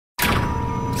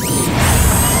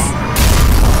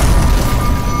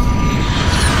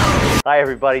Hi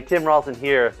everybody, Tim Ralston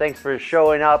here. Thanks for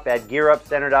showing up at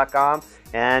GearUpCenter.com.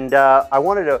 And I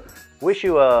wanted to wish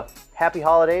you a happy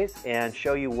holidays and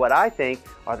show you what I think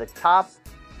are the top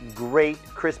great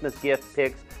Christmas gift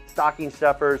picks, stocking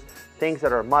stuffers, things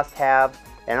that are must-have.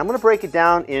 And I'm going to break it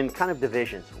down in kind of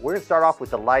divisions. We're going to start off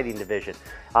with the lighting division.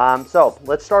 So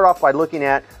let's start off by looking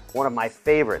at one of my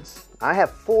favorites. I have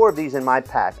 4 of these in my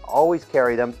pack, always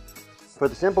carry them for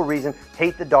the simple reason,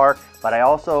 hate the dark, but I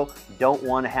also don't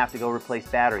want to have to go replace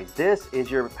batteries. This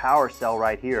is your power cell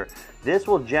right here. This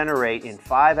will generate in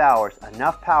 5 hours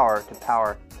enough power to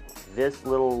power this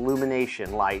little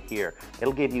illumination light here.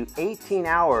 It'll give you 18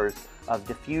 hours of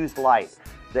diffused light.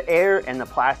 The air and the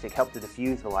plastic help to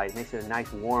diffuse the light. It makes it a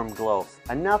nice warm glow.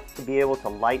 Enough to be able to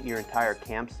light your entire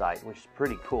campsite, which is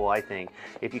pretty cool, I think.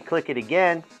 If you click it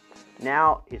again,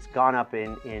 now it's gone up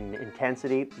in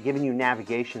intensity, giving you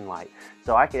navigation light.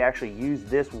 So I could actually use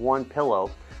this one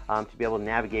pillow to be able to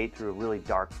navigate through a really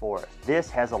dark forest. This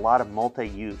has a lot of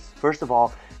multi-use. First of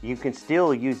all, you can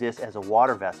still use this as a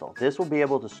water vessel. This will be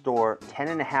able to store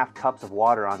 10.5 cups of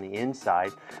water on the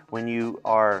inside. When you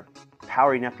are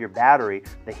powering up your battery,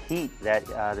 the heat that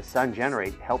the sun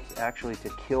generates helps actually to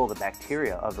kill the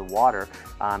bacteria of the water,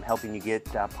 helping you get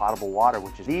potable water,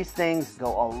 which is, these things go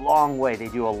a long way. They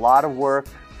do a lot of work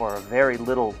for a very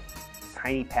little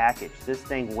tiny package. This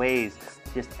thing weighs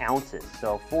just ounces.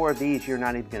 So 4 of these, you're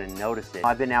not even going to notice it.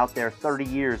 I've been out there 30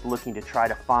 years looking to try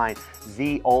to find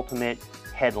the ultimate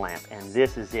headlamp, and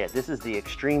this is it. This is the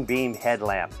Extreme Beam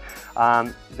headlamp.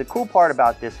 The cool part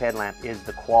about this headlamp is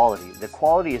the quality. The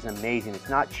quality is amazing. It's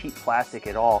not cheap plastic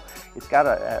at all. It's got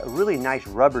a really nice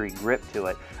rubbery grip to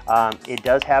it. It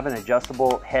does have an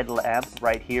adjustable headlamp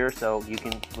right here, so you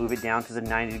can move it down to the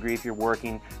 90 degree if you're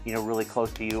working, you know, really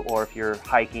close to you, or if you're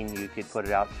hiking, you could put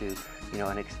it out to, you know,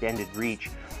 an extended reach.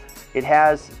 It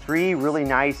has 3 really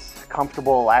nice,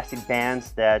 comfortable elastic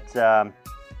bands that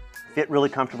fit really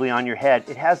comfortably on your head.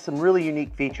 It has some really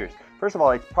unique features. First of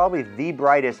all, it's probably the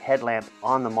brightest headlamp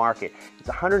on the market. It's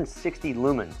 160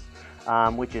 lumens,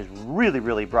 which is really,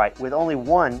 really bright, with only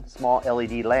one small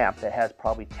LED lamp that has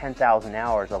probably 10,000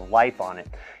 hours of life on it.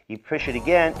 You push it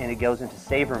again and it goes into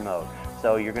saver mode.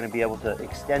 So you're going to be able to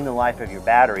extend the life of your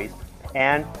batteries,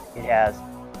 and it has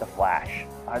the flash.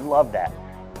 I love that.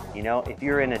 You know, if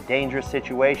you're in a dangerous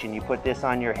situation, you put this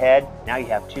on your head, now you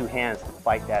have 2 hands to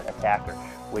fight that attacker,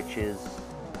 which is,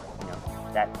 you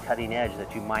know, that cutting edge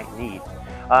that you might need.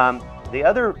 The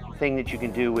other thing that you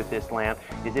can do with this lamp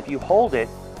is if you hold it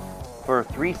for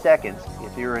 3 seconds,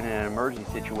 if you're in an emergency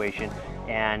situation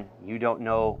and you don't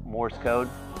know Morse code,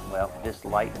 well, this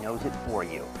light knows it for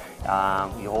you.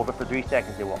 You hold it for 3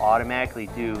 seconds, it will automatically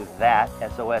do that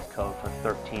SOS code for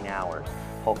 13 hours,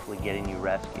 hopefully getting you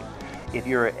rescued. If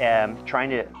you're trying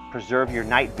to preserve your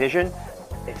night vision,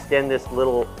 extend this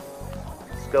little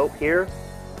scope here,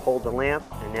 hold the lamp,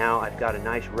 and now I've got a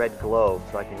nice red glow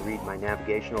so I can read my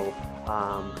navigational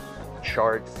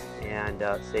charts and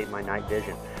save my night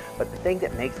vision. But the thing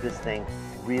that makes this thing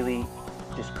really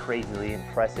just crazily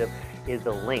impressive is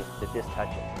the length that this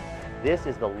touches. This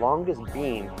is the longest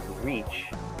beam reach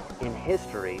in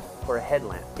history for a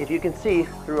headlamp. If you can see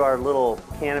through our little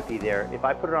canopy there, if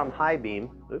I put it on high beam,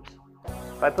 oops,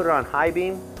 if I put it on high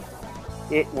beam,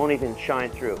 it won't even shine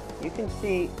through. You can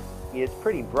see it's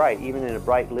pretty bright even in a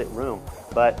bright lit room,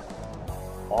 but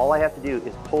all I have to do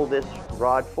is pull this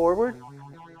rod forward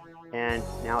and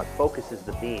now it focuses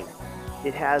the beam.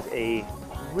 It has a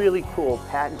really cool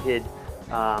patented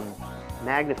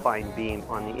magnifying beam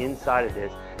on the inside of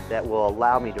this that will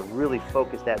allow me to really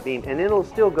focus that beam, and it'll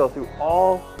still go through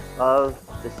all of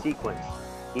the sequence,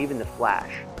 even the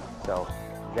flash. So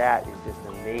that is just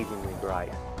amazingly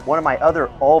bright. One of my other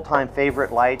all-time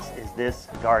favorite lights is this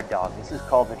guard dog. This is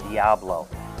called the Diablo.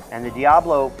 And the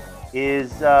Diablo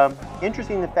is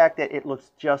interesting in the fact that it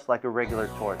looks just like a regular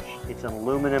torch. It's an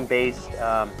aluminum-based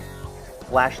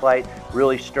flashlight,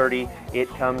 really sturdy. It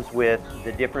comes with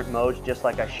the different modes, just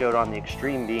like I showed on the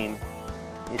Extreme Beam.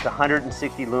 It's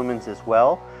 160 lumens as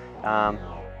well.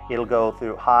 It'll go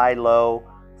through high, low,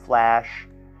 flash,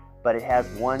 but it has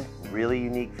one really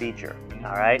unique feature,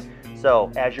 all right?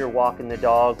 So as you're walking the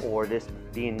dog, or this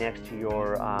being next to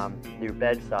your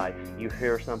bedside, you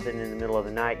hear something in the middle of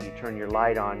the night, you turn your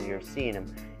light on and you're seeing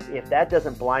him. If that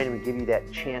doesn't blind him and give you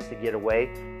that chance to get away,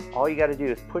 all you gotta do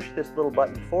is push this little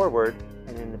button forward,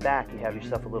 and in the back you have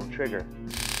yourself a little trigger.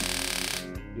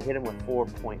 You hit him with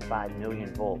 4.5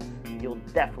 million volts. You'll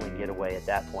definitely get away at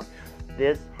that point.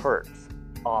 This hurts.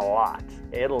 a lot.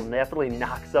 It'll definitely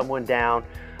knock someone down.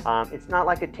 It's not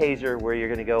like a taser where you're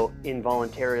gonna go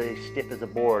involuntarily stiff as a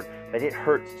board, but it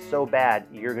hurts so bad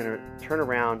you're gonna turn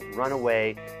around, run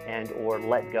away, and or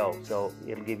let go. So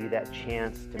it'll give you that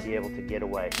chance to be able to get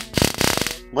away.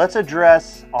 Let's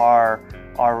address our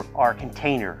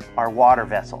container, our water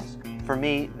vessels. For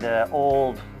me, the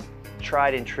old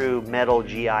tried and true metal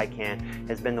GI can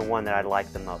has been the one that I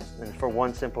like the most, and for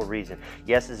one simple reason.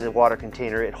 Yes, it's a water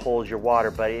container, it holds your water,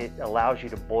 but it allows you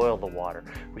to boil the water,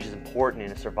 which is important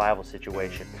in a survival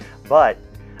situation. But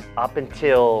up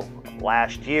until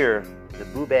last year, the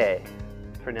Boubet,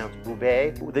 pronounced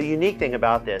Boubet, the unique thing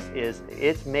about this is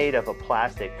it's made of a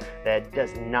plastic that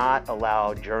does not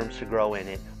allow germs to grow in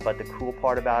it, but the cool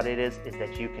part about it is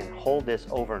that you can hold this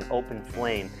over an open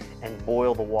flame and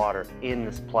boil the water in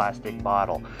this plastic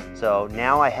bottle. So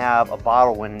now I have a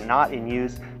bottle, when not in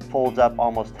use, folds up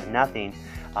almost to nothing,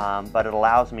 but it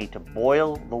allows me to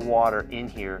boil the water in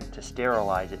here to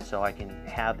sterilize it so I can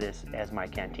have this as my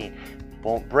canteen. It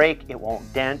won't break, it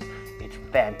won't dent. It's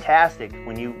fantastic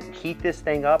when you heat this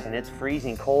thing up and it's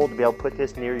freezing cold to be able to put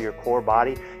this near your core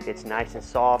body. It's nice and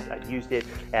soft. I've used it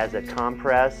as a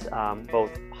compress,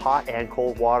 both hot and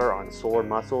cold water on sore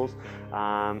muscles.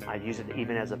 I've used it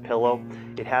even as a pillow.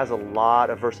 It has a lot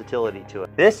of versatility to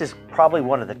it. This is probably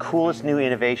one of the coolest new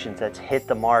innovations that's hit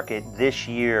the market this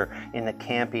year in the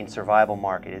camping survival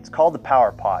market. It's called the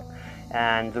Power Pot.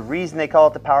 And the reason they call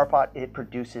it the Power Pot, it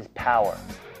produces power.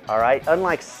 All right,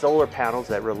 unlike solar panels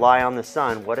that rely on the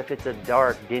sun, what if it's a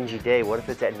dark, dingy day? What if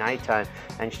it's at nighttime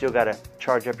and you still got to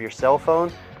charge up your cell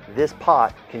phone? This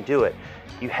pot can do it.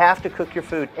 You have to cook your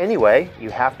food anyway. You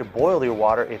have to boil your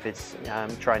water if it's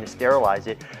trying to sterilize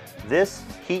it. This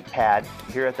heat pad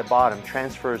here at the bottom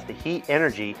transfers the heat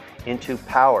energy into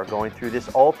power going through this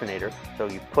alternator. So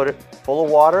you put it full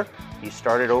of water, you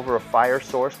start it over a fire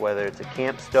source, whether it's a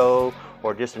camp stove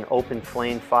or just an open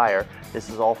flame fire. This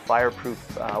is all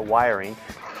fireproof wiring.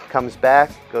 Comes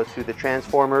back, goes through the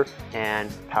transformer,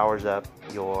 and powers up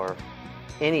your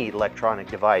any electronic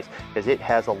device, because it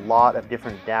has a lot of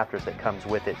different adapters that comes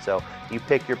with it. So you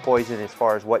pick your poison as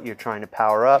far as what you're trying to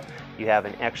power up. You have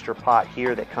an extra pot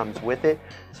here that comes with it.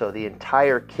 So the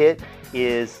entire kit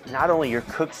is not only your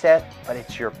cook set, but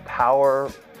it's your power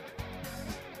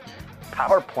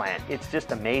plant. It's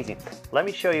just amazing. Let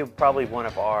me show you probably one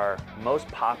of our most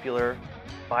popular,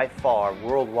 by far,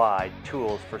 worldwide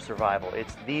tools for survival.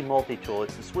 It's the multi-tool.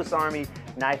 It's the Swiss Army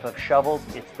knife of shovels.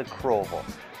 It's the Krovel.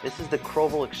 This is the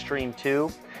Krovel Extreme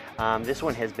 2. This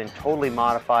one has been totally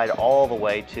modified all the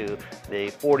way to the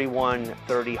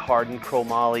 4130 hardened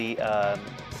chromoly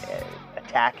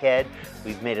attack head.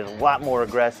 We've made it a lot more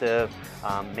aggressive,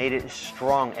 made it as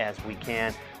strong as we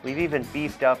can. We've even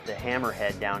beefed up the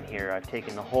hammerhead down here. I've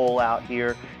taken the hole out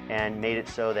here and made it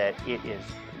so that it is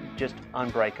just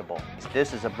unbreakable.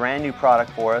 This is a brand new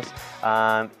product for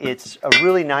us. It's a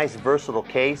really nice versatile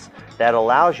case that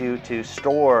allows you to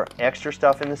store extra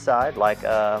stuff in the side, like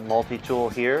a multi-tool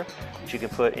here that you can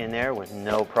put in there with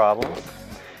no problems.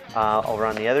 Over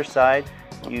on the other side,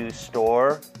 you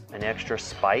store an extra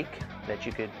spike that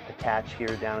you could attach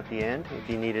here down at the end if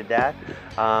you needed that.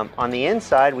 On the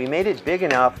inside, we made it big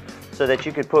enough so that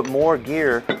you could put more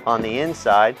gear on the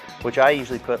inside, which I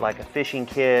usually put like a fishing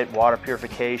kit, water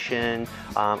purification.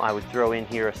 I would throw in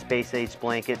here a space age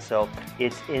blanket, so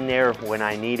it's in there when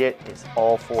I need it. It's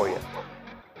all for you.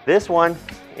 This one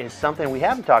is something we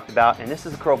haven't talked about, and this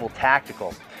is the Krovel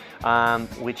Tactical.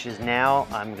 Which is now,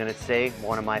 I'm going to say,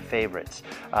 one of my favorites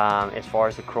as far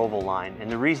as the Krovel line.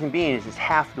 And the reason being is it's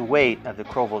half the weight of the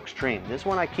Krovel Extreme. This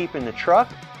one I keep in the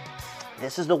truck.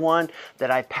 This is the one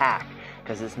that I pack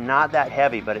because it's not that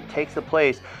heavy, but it takes the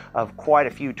place of quite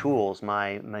a few tools.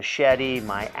 My machete,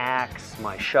 my axe,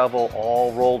 my shovel,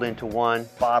 all rolled into one.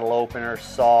 Bottle opener,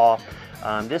 saw.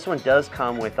 This one does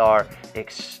come with our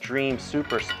Extreme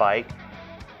Super Spike.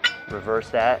 Reverse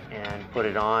that and put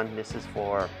it on. This is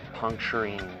for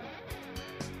puncturing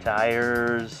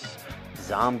tires,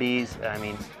 zombies. I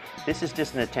mean, this is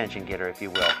just an attention getter, if you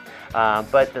will.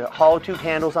 But the hollow tube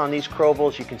handles on these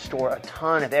Krovels, you can store a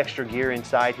ton of extra gear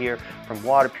inside here, from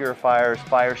water purifiers,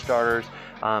 fire starters,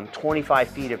 25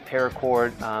 feet of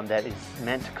paracord that is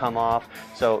meant to come off.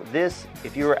 So this,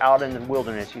 if you were out in the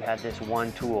wilderness, you had this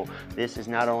one tool. This is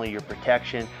not only your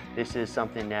protection, this is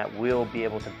something that will be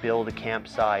able to build a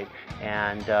campsite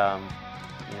and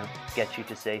get you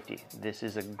to safety. This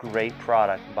is a great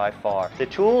product by far. The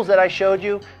tools that I showed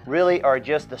you really are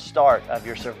just the start of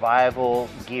your survival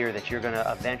gear that you're going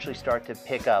to eventually start to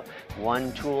pick up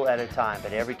one tool at a time.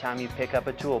 But every time you pick up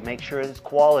a tool, make sure it's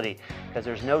quality, because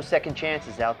there's no second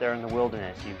chances out there in the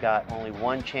wilderness. You've got only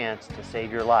one chance to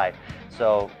save your life.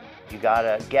 So you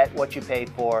gotta get what you pay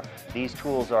for. These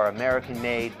tools are American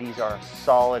made. These are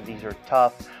solid. These are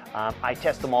tough. I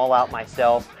test them all out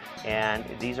myself, and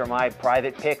these are my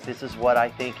private picks. This is what I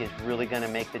think is really going to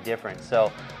make the difference.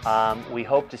 So we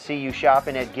hope to see you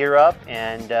shopping at Gear Up,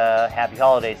 and happy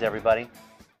holidays, everybody.